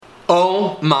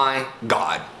Oh my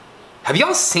God. Have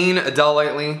y'all seen Adele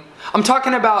lately? I'm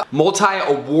talking about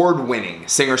multi-award-winning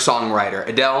singer-songwriter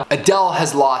Adele. Adele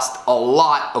has lost a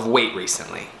lot of weight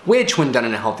recently, which, when done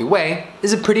in a healthy way,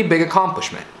 is a pretty big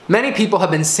accomplishment. Many people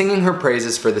have been singing her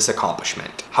praises for this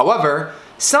accomplishment. However,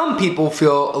 some people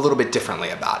feel a little bit differently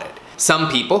about it.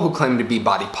 Some people who claim to be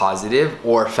body positive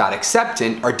or fat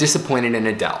acceptant are disappointed in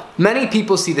Adele. Many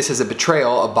people see this as a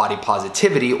betrayal of body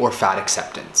positivity or fat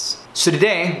acceptance. So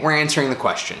today, we're answering the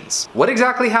questions. What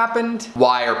exactly happened?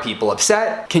 Why are people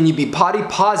upset? Can you be body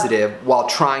positive while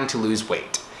trying to lose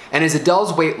weight? And is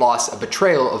Adele's weight loss a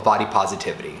betrayal of body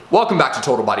positivity? Welcome back to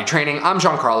Total Body Training. I'm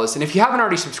John Carlos, and if you haven't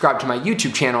already subscribed to my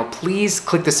YouTube channel, please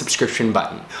click the subscription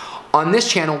button. On this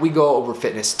channel, we go over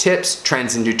fitness tips,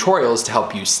 trends, and tutorials to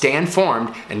help you stay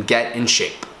informed and get in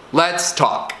shape. Let's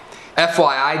talk.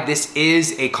 FYI, this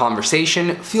is a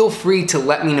conversation. Feel free to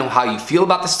let me know how you feel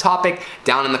about this topic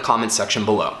down in the comment section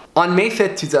below. On May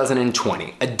 5th,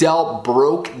 2020, Adele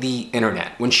broke the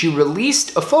internet when she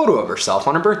released a photo of herself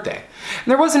on her birthday. And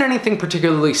there wasn't anything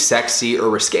particularly sexy or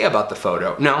risque about the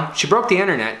photo. No, she broke the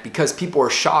internet because people were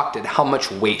shocked at how much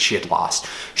weight she had lost.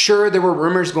 Sure, there were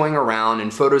rumors going around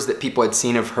and photos that people had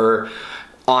seen of her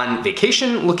on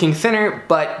vacation looking thinner,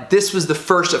 but this was the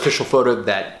first official photo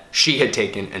that she had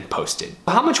taken and posted.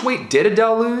 How much weight did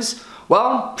Adele lose?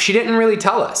 Well, she didn't really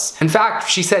tell us. In fact,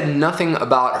 she said nothing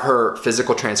about her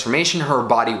physical transformation, her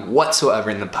body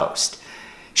whatsoever in the post.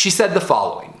 She said the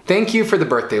following: "Thank you for the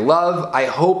birthday love. I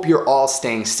hope you're all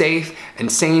staying safe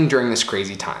and sane during this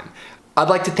crazy time. I'd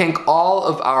like to thank all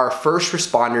of our first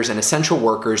responders and essential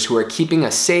workers who are keeping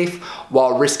us safe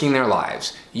while risking their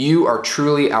lives. You are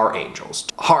truly our angels.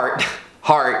 Heart,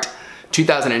 heart,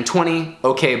 2020,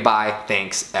 okay, bye,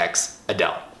 thanks, X,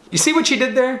 Adele." You see what she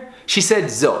did there? She said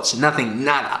zilch, nothing,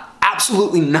 nada,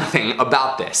 absolutely nothing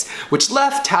about this, which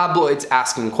left tabloids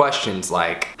asking questions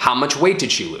like, how much weight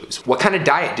did she lose? What kind of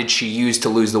diet did she use to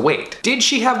lose the weight? Did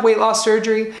she have weight loss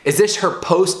surgery? Is this her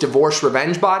post-divorce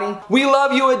revenge body? We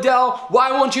love you, Adele.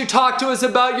 Why won't you talk to us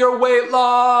about your weight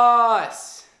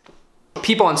loss?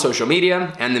 People on social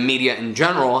media and the media in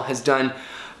general has done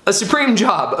a supreme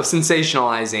job of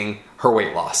sensationalizing her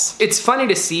weight loss. It's funny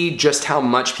to see just how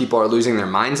much people are losing their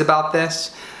minds about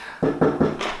this.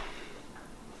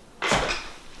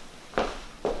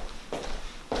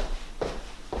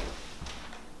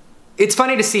 It's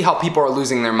funny to see how people are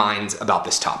losing their minds about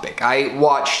this topic. I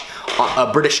watched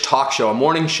a British talk show, a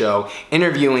morning show,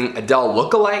 interviewing Adele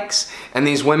lookalikes, and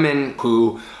these women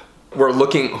who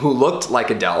looked like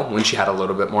Adele when she had a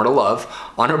little bit more to love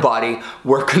on her body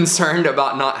were concerned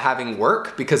about not having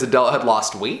work because Adele had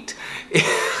lost weight.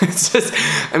 It's just,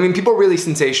 I mean, people are really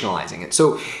sensationalizing it.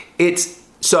 So it's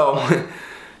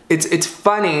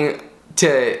funny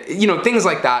to, you know, things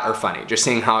like that are funny, just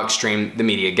seeing how extreme the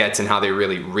media gets and how they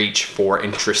really reach for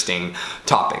interesting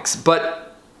topics.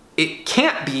 But it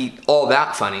can't be all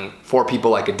that funny for people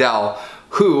like Adele,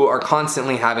 who are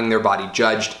constantly having their body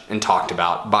judged and talked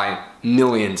about by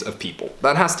millions of people.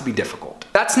 That has to be difficult.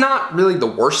 That's not really the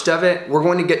worst of it. We're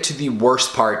going to get to the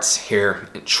worst parts here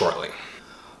shortly.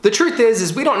 The truth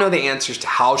is we don't know the answers to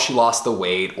how she lost the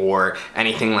weight or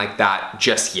anything like that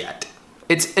just yet.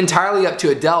 It's entirely up to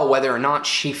Adele whether or not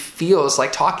she feels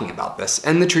like talking about this.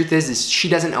 And the truth is she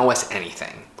doesn't owe us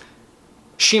anything.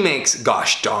 She makes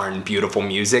gosh darn beautiful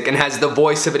music and has the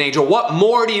voice of an angel. What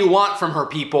more do you want from her,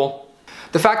 people?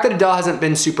 The fact that Adele hasn't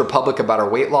been super public about her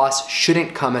weight loss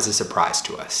shouldn't come as a surprise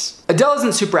to us. Adele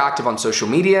isn't super active on social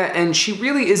media, and she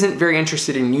really isn't very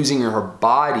interested in using her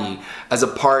body as a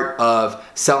part of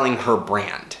selling her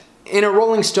brand. In a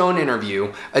Rolling Stone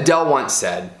interview, Adele once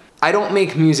said, "I don't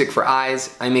make music for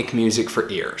eyes, I make music for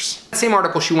ears." In the same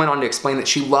article, she went on to explain that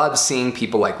she loves seeing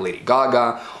people like Lady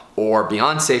Gaga or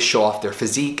Beyonce show off their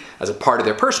physique as a part of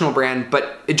their personal brand,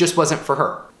 but it just wasn't for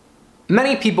her.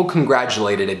 Many people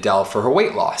congratulated Adele for her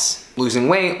weight loss. Losing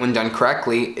weight, when done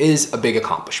correctly, is a big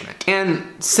accomplishment.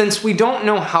 And since we don't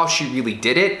know how she really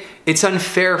did it, it's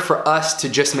unfair for us to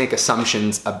just make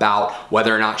assumptions about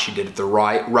whether or not she did it the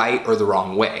right or the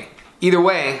wrong way. Either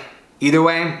way,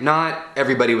 not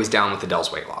everybody was down with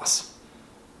Adele's weight loss.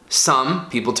 Some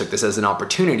people took this as an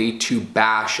opportunity to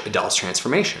bash Adele's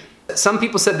transformation. Some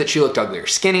people said that she looked uglier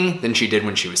skinny than she did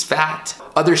when she was fat.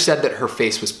 Others said that her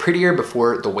face was prettier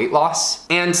before the weight loss.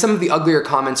 And some of the uglier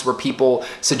comments were people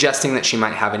suggesting that she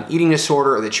might have an eating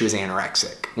disorder or that she was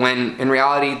anorexic, when in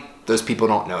reality, those people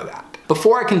don't know that.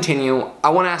 Before I continue, I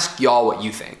want to ask y'all what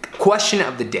you think. Question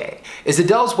of the day: is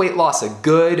Adele's weight loss a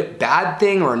good, bad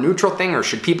thing, or a neutral thing, or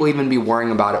should people even be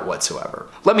worrying about it whatsoever?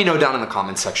 Let me know down in the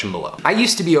comments section below. I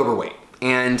used to be overweight,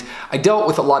 and I dealt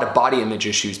with a lot of body image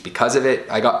issues because of it.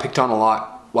 I got picked on a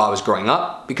lot while I was growing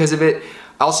up because of it.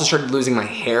 I also started losing my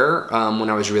hair when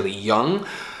I was really young,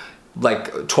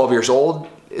 like 12 years old,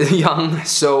 young.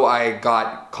 So I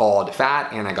got called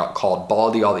fat and I got called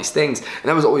baldy, all these things. And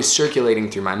that was always circulating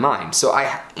through my mind. So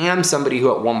I am somebody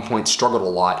who at one point struggled a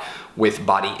lot with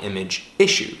body image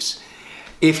issues.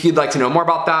 If you'd like to know more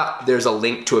about that, there's a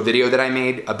link to a video that I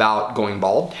made about going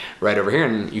bald right over here,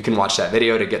 and you can watch that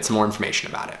video to get some more information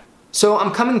about it. So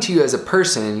I'm coming to you as a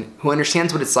person who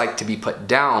understands what it's like to be put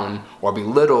down or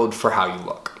belittled for how you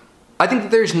look. I think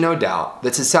that there's no doubt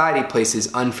that society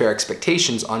places unfair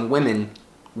expectations on women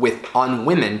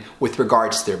with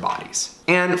regards to their bodies.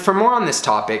 And for more on this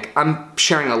topic, I'm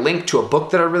sharing a link to a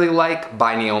book that I really like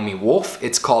by Naomi Wolf.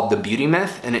 It's called The Beauty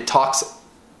Myth, and it talks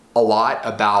a lot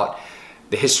about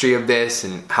the history of this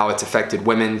and how it's affected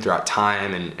women throughout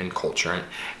time and culture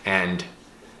and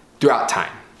throughout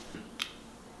time.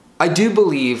 I do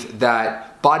believe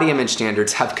that body image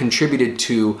standards have contributed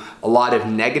to a lot of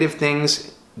negative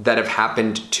things that have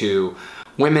happened to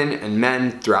women and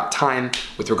men throughout time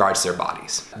with regards to their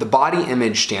bodies. The body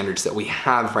image standards that we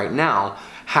have right now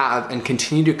have and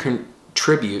continue to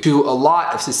contribute to a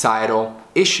lot of societal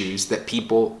issues that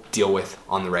people deal with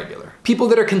on the regular. People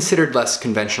that are considered less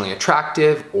conventionally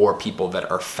attractive or people that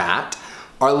are fat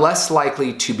are less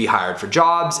likely to be hired for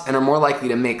jobs and are more likely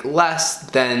to make less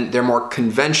than their more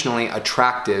conventionally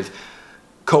attractive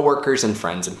coworkers and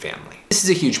friends and family. This is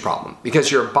a huge problem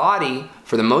because your body,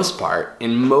 for the most part,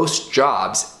 in most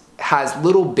jobs, has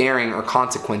little bearing or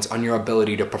consequence on your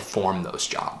ability to perform those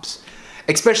jobs.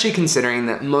 Especially considering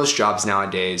that most jobs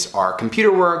nowadays are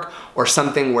computer work or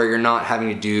something where you're not having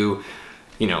to do,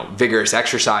 vigorous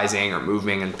exercising or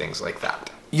moving and things like that.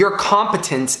 Your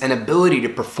competence and ability to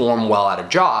perform well at a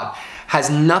job has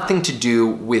nothing to do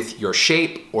with your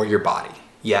shape or your body.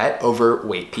 Yet,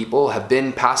 overweight people have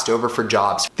been passed over for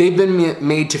jobs. They've been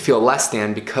made to feel less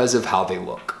than because of how they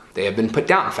look. They have been put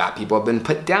down. Fat people have been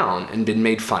put down and been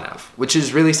made fun of, which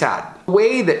is really sad. The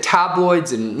way that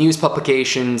tabloids and news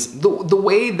publications, the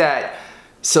way that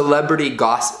celebrity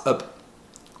gossip,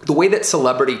 the way that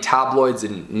celebrity tabloids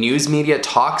and news media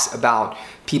talks about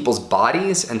people's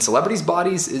bodies and celebrities'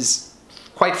 bodies is,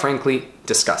 quite frankly,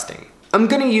 disgusting. I'm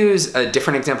gonna use a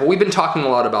different example. We've been talking a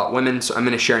lot about women, so I'm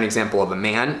gonna share an example of a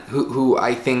man who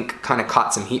I think kind of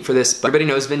caught some heat for this. But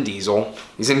everybody knows Vin Diesel.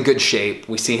 He's in good shape.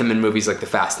 We see him in movies like The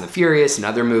Fast and the Furious and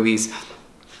other movies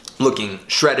looking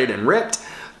shredded and ripped.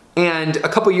 And a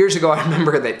couple years ago, I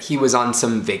remember that he was on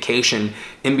some vacation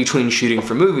in between shooting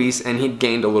for movies and he'd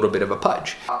gained a little bit of a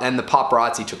pudge. And the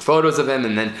paparazzi took photos of him,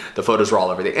 and then the photos were all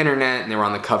over the internet and they were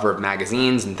on the cover of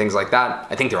magazines and things like that.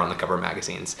 I think they were on the cover of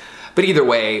magazines. But either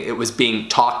way, it was being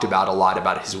talked about a lot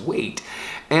about his weight.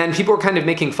 And people were kind of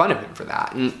making fun of him for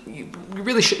that. And you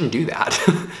really shouldn't do that.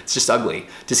 It's just ugly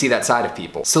to see that side of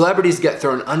people. Celebrities get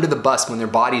thrown under the bus when their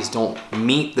bodies don't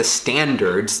meet the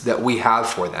standards that we have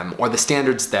for them, or the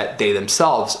standards that they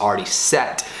themselves already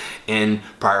set in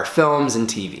prior films and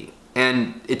TV.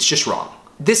 And it's just wrong.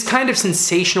 This kind of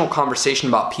sensational conversation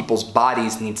about people's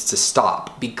bodies needs to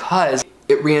stop because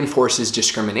it reinforces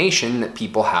discrimination that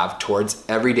people have towards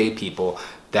everyday people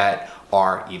that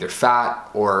are either fat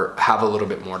or have a little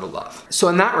bit more to love. So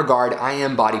in that regard, I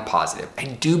am body positive. I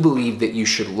do believe that you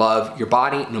should love your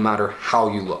body no matter how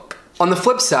you look. On the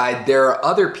flip side, there are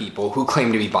other people who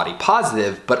claim to be body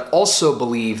positive, but also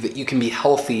believe that you can be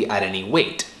healthy at any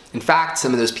weight. In fact,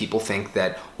 some of those people think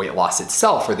that weight loss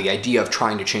itself, or the idea of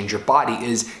trying to change your body,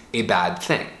 is a bad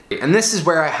thing. And this is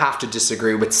where I have to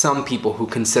disagree with some people who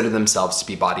consider themselves to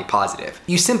be body positive.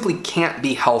 You simply can't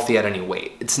be healthy at any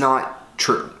weight. It's not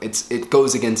true. It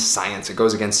goes against science. It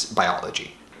goes against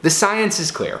biology. The science is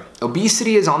clear.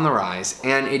 Obesity is on the rise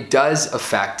and it does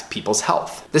affect people's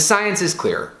health. The science is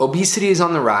clear. Obesity is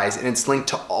on the rise and it's linked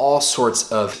to all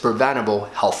sorts of preventable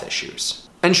health issues.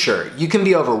 And sure, you can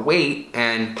be overweight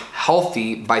and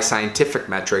healthy by scientific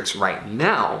metrics right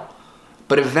now,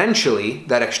 but eventually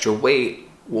that extra weight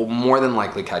will more than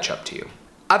likely catch up to you.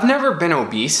 I've never been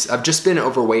obese. I've just been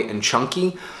overweight and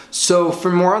chunky. So for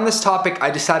more on this topic,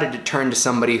 I decided to turn to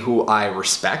somebody who I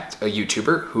respect, a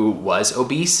YouTuber who was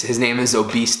obese. His name is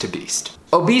Obese to Beast.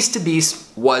 Obese to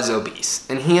Beast was obese,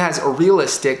 and he has a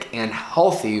realistic and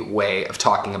healthy way of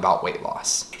talking about weight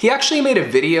loss. He actually made a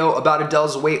video about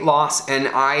Adele's weight loss, and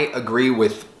I agree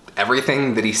with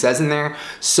everything that he says in there.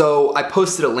 So I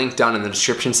posted a link down in the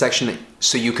description section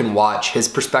so you can watch his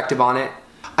perspective on it.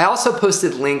 I also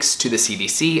posted links to the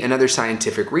CDC and other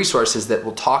scientific resources that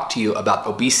will talk to you about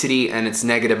obesity and its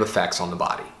negative effects on the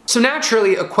body. So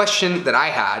naturally, a question that I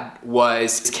had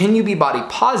was, can you be body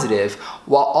positive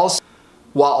while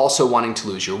also wanting to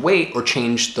lose your weight or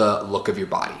change the look of your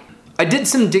body? I did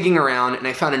some digging around and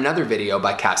I found another video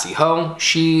by Cassie Ho.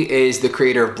 She is the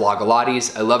creator of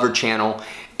Blogilates. I love her channel.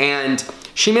 And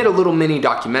she made a little mini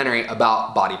documentary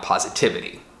about body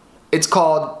positivity. It's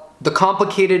called The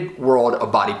Complicated World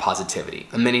of Body Positivity,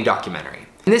 a mini documentary.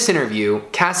 In this interview,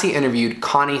 Cassie interviewed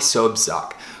Connie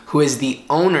Sobczak, who is the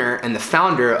owner and the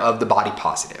founder of The Body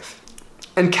Positive.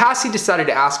 And Cassie decided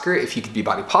to ask her if you could be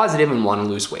body positive and want to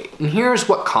lose weight. And here's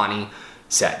what Connie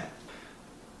said.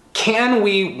 Can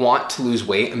we want to lose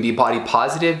weight and be body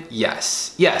positive?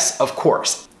 Yes. Yes, of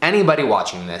course. Anybody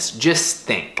watching this, just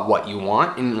think what you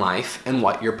want in life and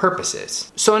what your purpose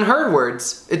is. So in her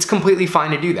words, it's completely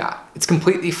fine to do that. It's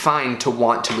completely fine to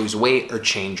want to lose weight or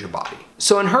change your body.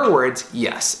 So in her words,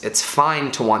 yes, it's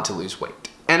fine to want to lose weight.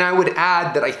 And I would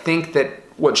add that I think that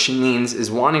what she means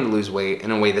is wanting to lose weight in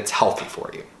a way that's healthy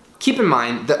for you. Keep in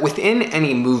mind that within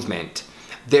any movement,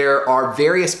 there are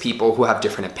various people who have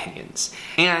different opinions.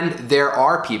 And there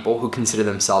are people who consider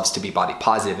themselves to be body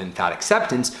positive and fat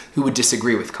acceptance who would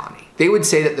disagree with Connie. They would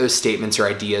say that those statements or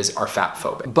ideas are fat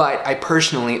phobic. But I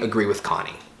personally agree with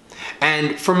Connie.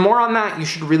 And for more on that, you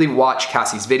should really watch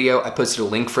Cassie's video. I posted a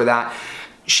link for that.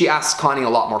 She asks Connie a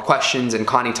lot more questions, and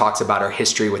Connie talks about her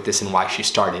history with this and why she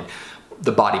started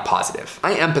The Body Positive.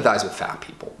 I empathize with fat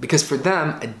people because for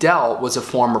them, Adele was a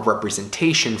form of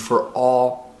representation for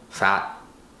all fat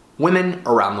women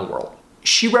around the world.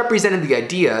 She represented the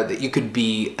idea that you could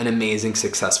be an amazing,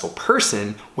 successful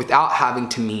person without having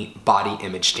to meet body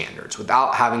image standards,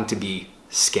 without having to be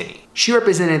skinny. She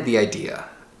represented the idea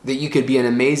that you could be an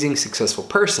amazing, successful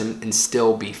person and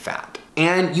still be fat.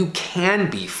 And you can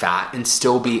be fat and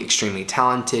still be extremely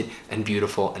talented and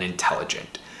beautiful and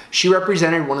intelligent. She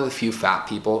represented one of the few fat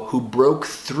people who broke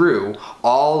through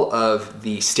all of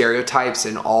the stereotypes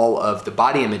and all of the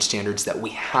body image standards that we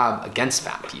have against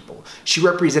fat people. She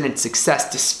represented success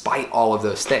despite all of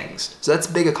those things. So that's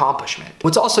a big accomplishment.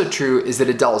 What's also true is that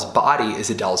Adele's body is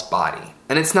Adele's body.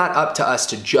 And it's not up to us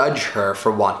to judge her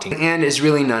for wanting, and is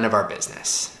really none of our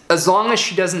business. As long as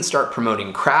she doesn't start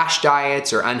promoting crash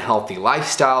diets or unhealthy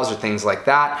lifestyles or things like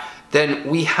that, then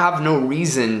we have no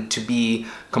reason to be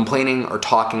complaining or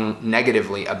talking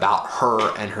negatively about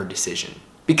her and her decision.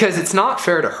 Because it's not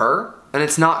fair to her, and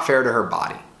it's not fair to her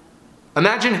body.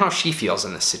 Imagine how she feels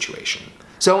in this situation.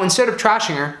 So instead of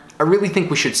trashing her, I really think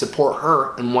we should support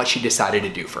her and what she decided to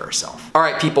do for herself. All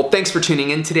right, people, thanks for tuning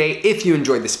in today. If you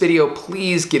enjoyed this video,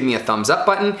 please give me a thumbs up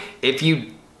button. If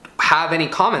you have any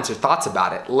comments or thoughts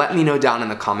about it, let me know down in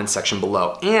the comments section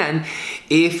below. And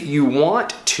if you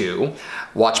want to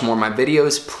watch more of my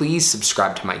videos, please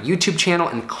subscribe to my YouTube channel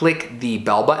and click the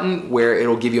bell button where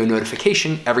it'll give you a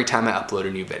notification every time I upload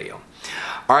a new video.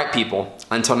 All right, people,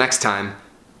 until next time,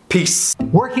 peace.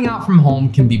 Working out from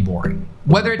home can be boring.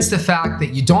 Whether it's the fact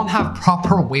that you don't have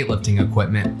proper weightlifting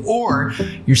equipment or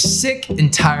you're sick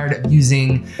and tired of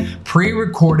using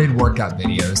pre-recorded workout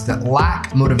videos that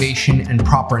lack motivation and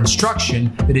proper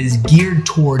instruction that is geared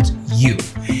towards you.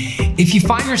 If you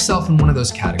find yourself in one of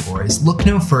those categories, look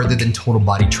no further than Total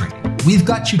Body Training. We've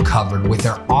got you covered with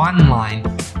our online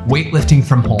weightlifting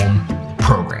from home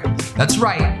program. That's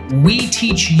right, we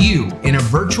teach you in a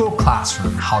virtual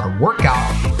classroom how to work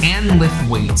out and lift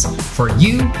weights for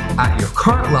you at your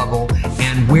current level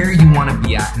and where you want to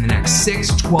be at in the next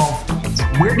 6, 12 months.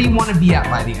 Where do you want to be at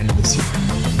by the end of this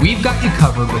year? We've got you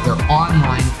covered with our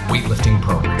online weightlifting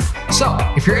program. So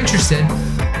if you're interested,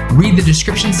 read the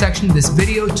description section of this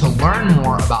video to learn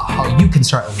more about how you can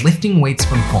start lifting weights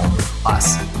from home with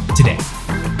us today.